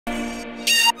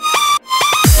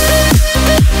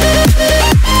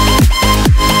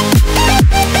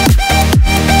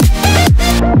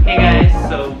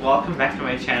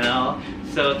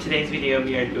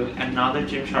another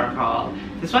Gymshark haul.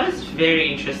 This one is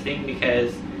very interesting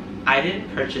because I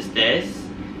didn't purchase this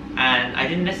and I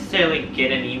didn't necessarily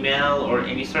get an email or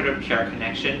any sort of PR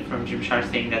connection from Gymshark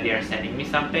saying that they are sending me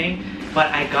something,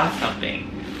 but I got something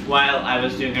while I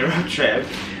was doing a road trip.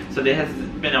 So this has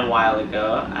been a while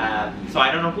ago. So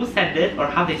I don't know who sent it or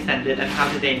how they sent it and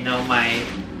how did they know my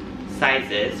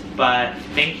sizes, but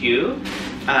thank you.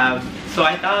 So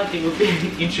I thought it would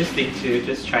be interesting to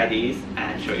just try these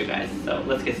and show you guys. So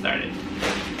let's get started.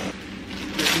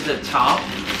 This is a top,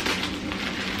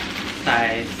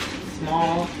 size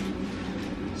small.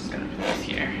 Just gonna put this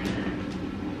here.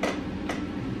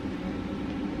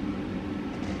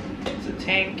 It's a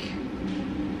tank.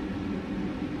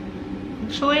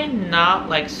 Actually not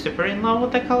like super in love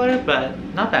with the color, but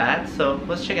not bad. So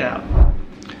let's check it out.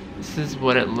 This is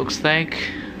what it looks like.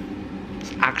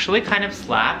 It's actually kind of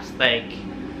slaps. Like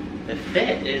the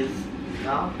fit is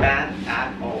not bad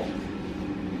at all.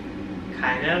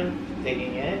 Kind of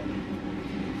digging it.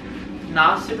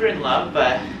 Not super in love,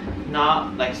 but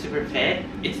not like super fit.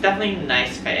 It's definitely a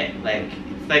nice fit. Like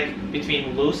it's like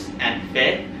between loose and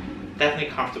fit. Definitely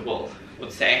comfortable,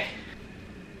 would say.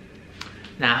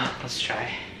 Now let's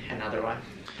try another one.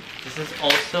 This is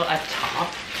also a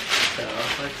top. So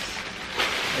let's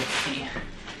see.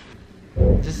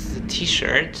 This is a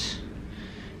t-shirt.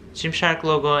 Gymshark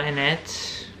logo in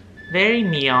it. Very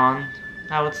neon,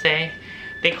 I would say.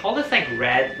 They call this like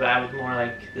red, but I would more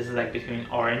like, this is like between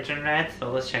orange and red,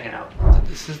 so let's check it out. So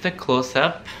this is the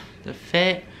close-up. The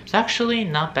fit is actually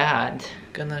not bad.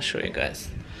 Gonna show you guys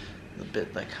a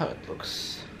bit like how it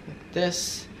looks like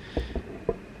this.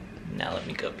 Now let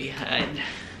me go behind.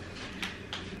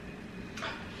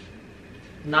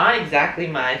 Not exactly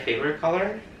my favorite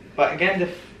color, but again,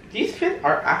 these fit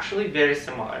are actually very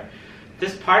similar.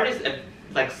 This part is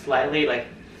like slightly like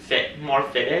more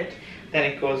fitted, then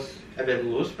it goes a bit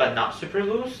loose, but not super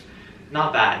loose.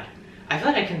 Not bad. I feel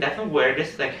like I can definitely wear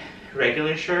this like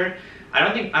regular shirt.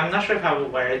 I'm not sure if I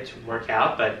would wear it to work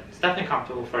out, but it's definitely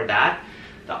comfortable for that.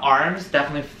 The arms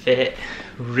definitely fit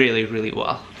really, really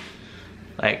well.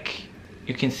 Like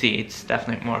you can see, it's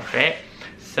definitely more fit.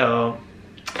 So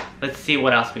let's see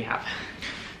what else we have.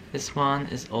 This one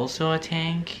is also a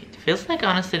tank. It feels like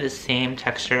honestly the same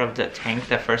texture of the tank,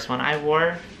 the first one I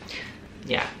wore.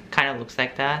 Yeah, kind of looks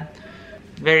like that.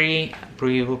 Very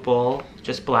breathable,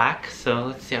 just black. So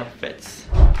let's see how it fits.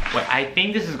 Well, I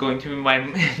think this is going to be my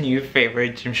new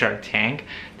favorite Gymshark tank.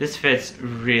 This fits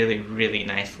really, really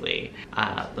nicely.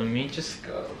 Let me just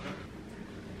go.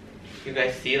 You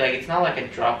guys see, like it's not like a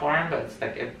drop arm, but it's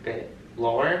like a bit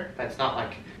lower, but it's not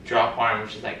like drop arm,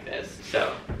 which is like this.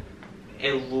 So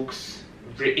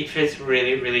it fits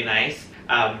really, really nice.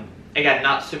 Again,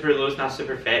 not super loose, not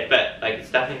super fit, but like it's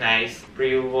definitely nice,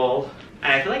 breathable,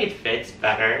 and I feel like it fits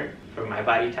better for my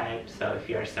body type. So if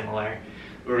you are similar,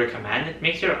 we recommend. It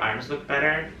makes your arms look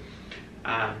better.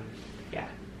 Yeah,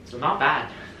 so not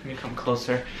bad. Let me come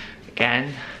closer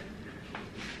again.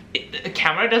 The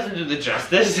camera doesn't do the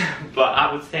justice, but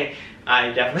I would say I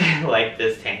definitely like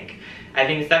this tank. I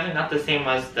think it's definitely not the same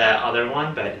as the other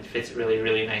one, but it fits really,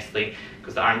 really nicely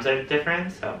because the arms are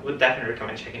different. So I would definitely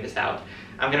recommend checking this out.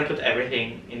 I'm gonna put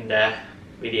everything in the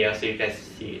video so you guys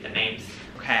see the names.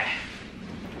 Okay.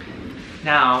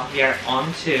 Now we are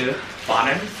on to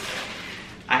bottoms.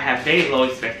 I have very low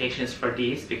expectations for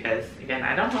these because again,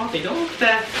 I don't know, they don't look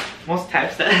the most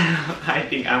types that I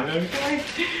think I'm going to like.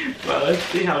 But let's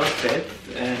see how it fits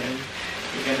and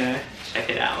we're gonna check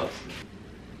it out.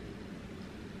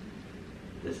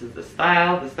 This is the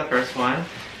style, this is the first one.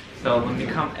 So let me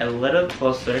come a little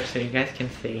closer so you guys can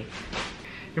see.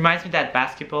 Reminds me of that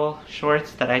basketball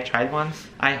shorts that I tried once.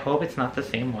 I hope it's not the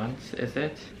same ones, is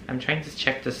it? I'm trying to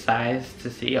check the size to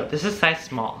see. Oh, this is size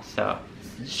small, so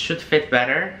it should fit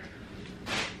better.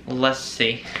 Let's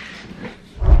see.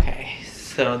 Okay,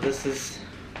 so this is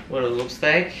what it looks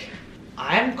like.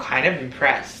 I'm kind of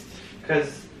impressed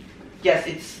because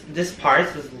yes, this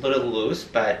part is a little loose,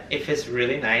 but it fits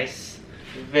really nice.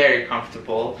 Very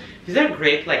comfortable. These are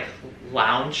great like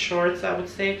lounge shorts, I would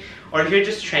say, or if you're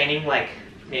just training like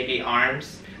maybe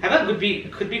arms. I thought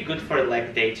it could be good for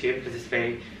leg day too because it's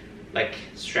very like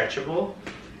stretchable.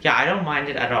 Yeah, I don't mind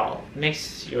it at all. It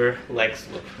makes your legs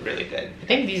look really good. I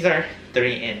think these are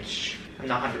 3-inch. I'm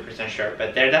not 100% sure,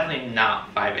 but they're definitely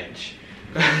not 5-inch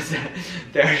because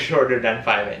they're shorter than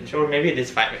 5-inch, or maybe it is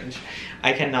 5-inch.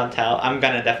 I cannot tell. I'm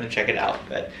gonna definitely check it out,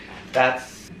 but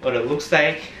that's what it looks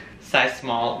like. Size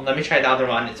small. Let me try the other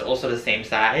one. It's also the same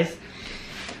size,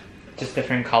 just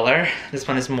different color. This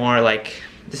one is more like,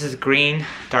 this is green,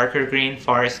 darker green,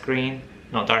 forest green.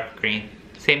 No, dark green.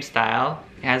 Same style.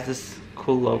 It has this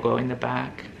cool logo in the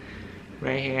back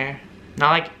right here.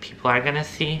 Not like people are gonna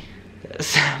see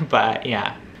this, but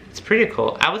yeah, it's pretty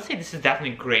cool. I would say this is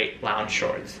definitely great lounge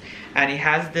shorts. And it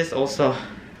has this also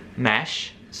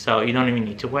mesh, so you don't even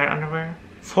need to wear underwear.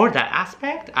 For that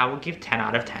aspect, I would give 10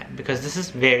 out of 10 because this is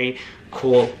very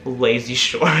cool, lazy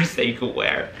shorts that you could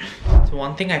wear. So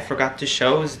one thing I forgot to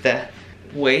show is the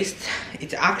waist.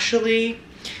 It's actually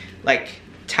like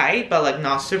tight, but like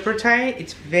not super tight.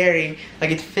 It's very, like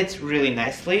it fits really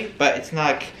nicely, but it's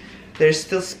not like, there's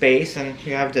still space and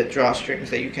you have the drawstrings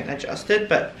that you can adjust it,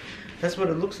 but that's what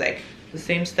it looks like. The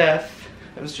same stuff.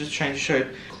 I was just trying to show it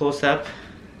close up.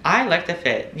 I like the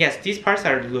fit. Yes, these parts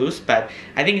are loose, but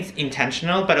I think it's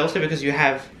intentional, but also because you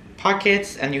have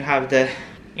pockets and you have the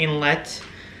inlet,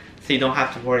 so you don't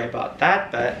have to worry about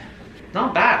that, but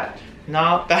not bad.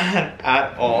 Not bad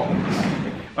at all.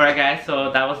 Alright guys,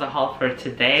 so that was the haul for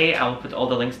today. I will put all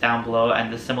the links down below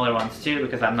and the similar ones too,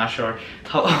 because I'm not sure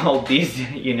how old these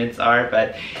units are,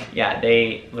 but yeah,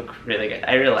 they look really good.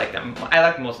 I really like them. I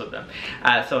like most of them.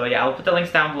 So yeah, I'll put the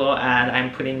links down below, and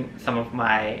I'm putting some of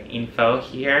my info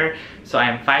here. So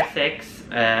I'm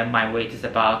 5'6", my weight is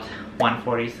about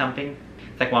 140 something.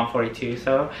 It's like 142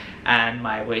 so, and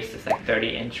my waist is like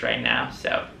 30" right now,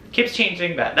 so keeps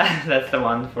changing, but that's the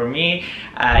one for me.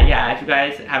 Yeah, if you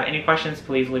guys have any questions,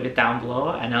 please leave it down below,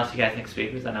 and I'll see you guys next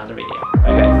week with another video.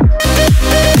 Bye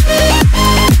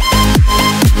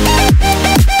guys.